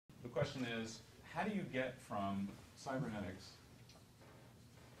question is, how do you get from cybernetics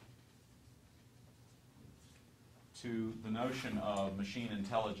to the notion of machine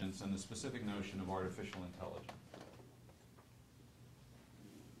intelligence and the specific notion of artificial intelligence?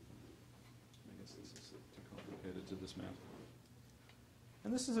 I guess this is too complicated to dismantle.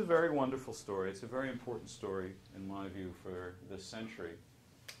 And this is a very wonderful story. It's a very important story, in my view, for this century.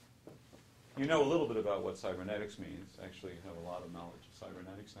 You know a little bit about what cybernetics means. Actually, you have a lot of knowledge of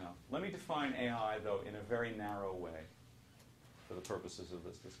cybernetics now. Let me define AI, though, in a very narrow way for the purposes of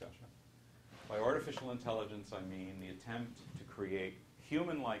this discussion. By artificial intelligence, I mean the attempt to create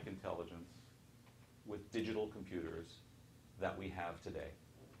human-like intelligence with digital computers that we have today.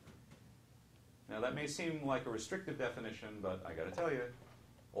 Now, that may seem like a restrictive definition, but I got to tell you,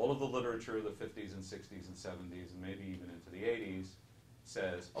 all of the literature of the 50s and 60s and 70s, and maybe even into the 80s,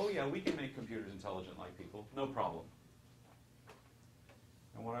 says, oh yeah, we can make computers intelligent like people, no problem.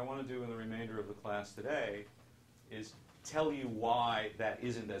 And what I want to do in the remainder of the class today is tell you why that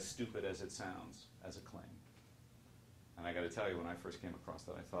isn't as stupid as it sounds as a claim. And I got to tell you, when I first came across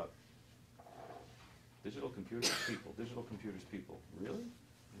that, I thought, digital computers, people, digital computers, people. Really?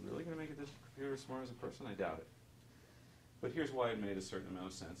 You're really going to make a digital computer as smart as a person? I doubt it. But here's why it made a certain amount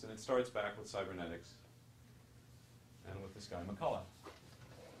of sense. And it starts back with cybernetics and with this guy, McCulloch.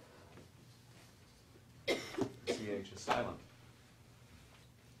 CH is silent.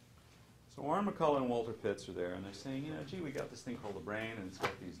 So Warren McCulloch and Walter Pitts are there, and they're saying, you know, gee, we got this thing called the brain, and it's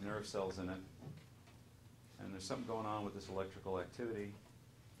got these nerve cells in it, and there's something going on with this electrical activity.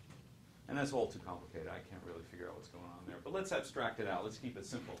 And that's all too complicated. I can't really figure out what's going on there. But let's abstract it out. Let's keep it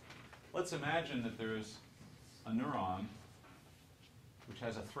simple. Let's imagine that there's a neuron which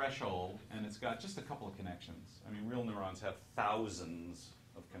has a threshold, and it's got just a couple of connections. I mean, real neurons have thousands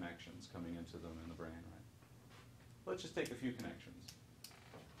of connections coming into them in the brain, right? Let's just take a few connections.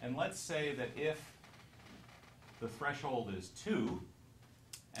 And let's say that if the threshold is 2,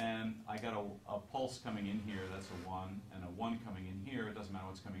 and I got a pulse coming in here, that's a 1, and a 1 coming in here, it doesn't matter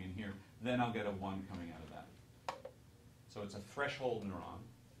what's coming in here, then I'll get a 1 coming out of that. So it's a threshold neuron.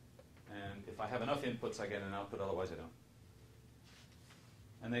 And if I have enough inputs, I get an output, otherwise I don't.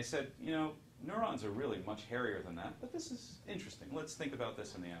 And they said, you know, neurons are really much hairier than that, but this is interesting. Let's think about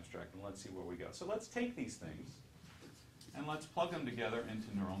this in the abstract, and let's see where we go. So let's take these things, and let's plug them together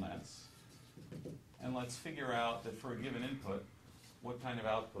into neural nets, and let's figure out that for a given input, what kind of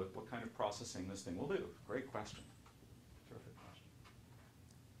output, what kind of processing this thing will do. Great question. Terrific question.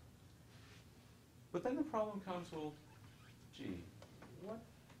 But then the problem comes, well, gee, what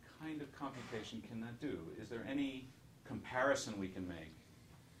kind of computation can that do? Is there any comparison we can make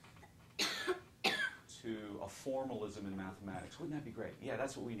to a formalism in mathematics? Wouldn't that be great? Yeah,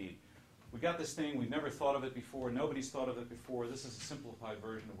 that's what we need. We got this thing, we've never thought of it before, nobody's thought of it before, this is a simplified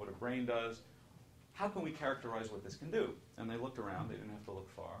version of what a brain does. How can we characterize what this can do? And they looked around, they didn't have to look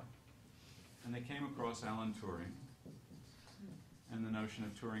far, and they came across Alan Turing and the notion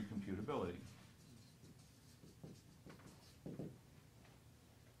of Turing computability.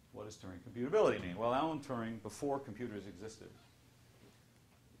 What does Turing computability mean? Well, Alan Turing, before computers existed,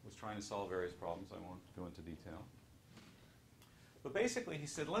 was trying to solve various problems. I won't go into detail. But basically, he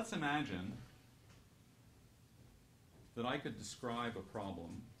said, let's imagine that I could describe a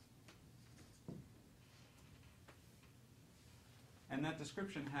problem, and that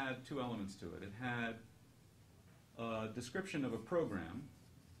description had 2 elements to it. It had a description of a program.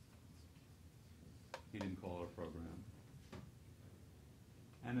 He didn't call it a program.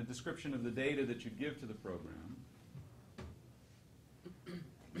 And a description of the data that you'd give to the program.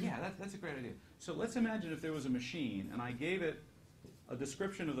 Yeah, that's a great idea. So let's imagine if there was a machine, and I gave it a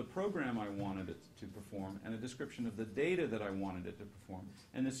description of the program I wanted it to perform, and a description of the data that I wanted it to perform.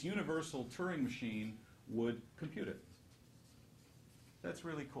 And this universal Turing machine would compute it. That's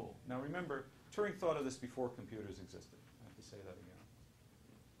really cool. Now remember, Turing thought of this before computers existed. I have to say that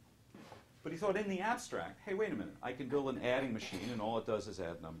again. But he thought in the abstract, hey, wait a minute, I can build an adding machine, and all it does is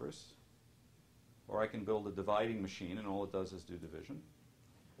add numbers. Or I can build a dividing machine, and all it does is do division.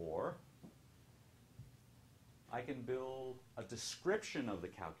 Or I can build a description of the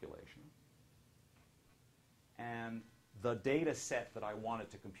calculation and the data set that I want it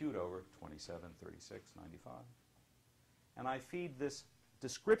to compute over, 27, 36, 95. And I feed this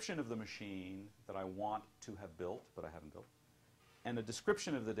description of the machine that I want to have built, but I haven't built, and a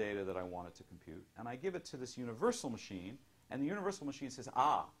description of the data that I want it to compute, and I give it to this universal machine, and the universal machine says,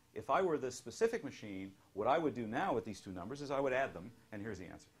 if I were this specific machine, what I would do now with these 2 numbers is I would add them, and here's the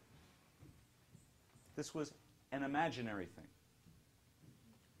answer. This was an imaginary thing.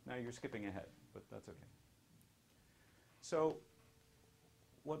 Now you're skipping ahead, but that's okay. So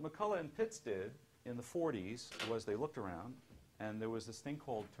what McCullough and Pitts did in the 40s was they looked around, and there was this thing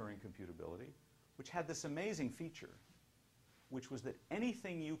called Turing computability, which had this amazing feature, which was that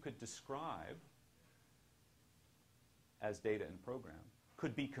anything you could describe as data in a program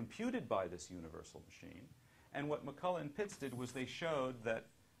could be computed by this universal machine. And what McCullough and Pitts did was they showed that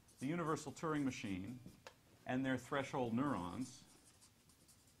the universal Turing machine and their threshold neurons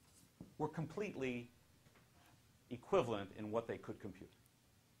were completely equivalent in what they could compute.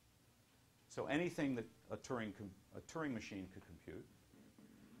 So anything that a Turing machine could compute,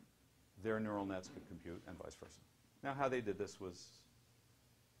 their neural nets could compute, and vice versa. Now, how they did this was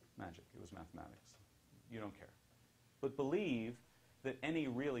magic. It was mathematics. You don't care. But believe that any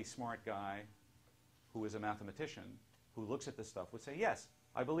really smart guy who is a mathematician who looks at this stuff would say, yes,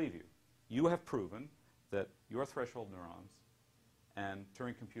 I believe you. You have proven that your threshold neurons and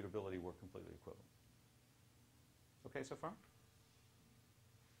Turing computability were completely equivalent. Okay so far?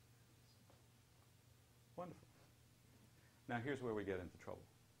 Wonderful. Now here's where we get into trouble.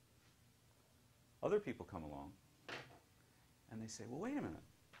 Other people come along and they say, well, wait a minute.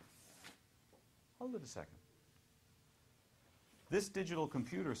 Hold it a second. This digital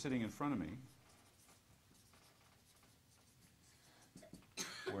computer sitting in front of me,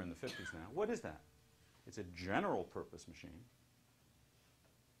 we're in the 50s now, what is that? It's a general purpose machine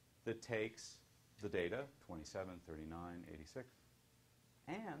that takes the data, 27, 39, 86,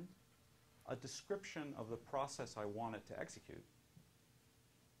 and a description of the process I want it to execute,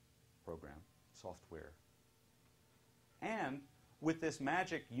 program, software. And with this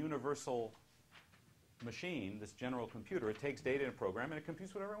magic universal machine, this general computer, it takes data in a program and it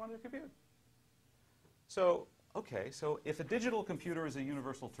computes whatever I want it to compute. So, okay, so if a digital computer is a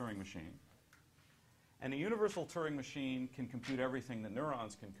universal Turing machine, and a universal Turing machine can compute everything that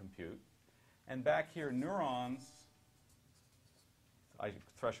neurons can compute, and back here neurons,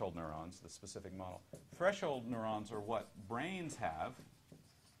 threshold neurons, the specific model. Threshold neurons are what brains have.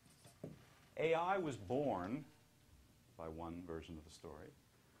 AI was born, by one version of the story,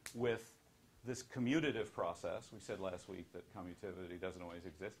 with this commutative process. We said last week that commutativity doesn't always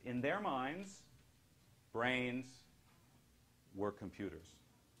exist. In their minds, brains were computers.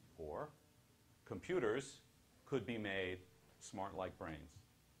 Or computers could be made smart like brains.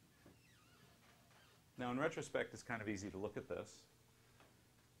 Now, in retrospect, it's kind of easy to look at this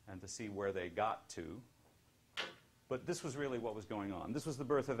and to see where they got to. But this was really what was going on. This was the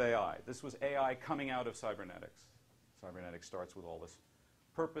birth of AI. This was AI coming out of cybernetics. Cybernetics starts with all this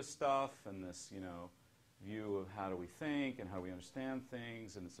purpose stuff and this, view of how do we think and how do we understand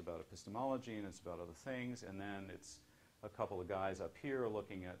things, and it's about epistemology and it's about other things, and then it's a couple of guys up here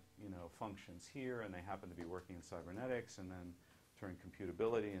looking at, functions here, and they happen to be working in cybernetics, and then Turing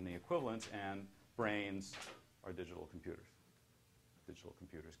computability and the equivalents, and brains are digital computers. Digital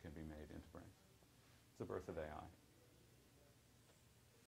computers can be made into brains. It's the birth of AI.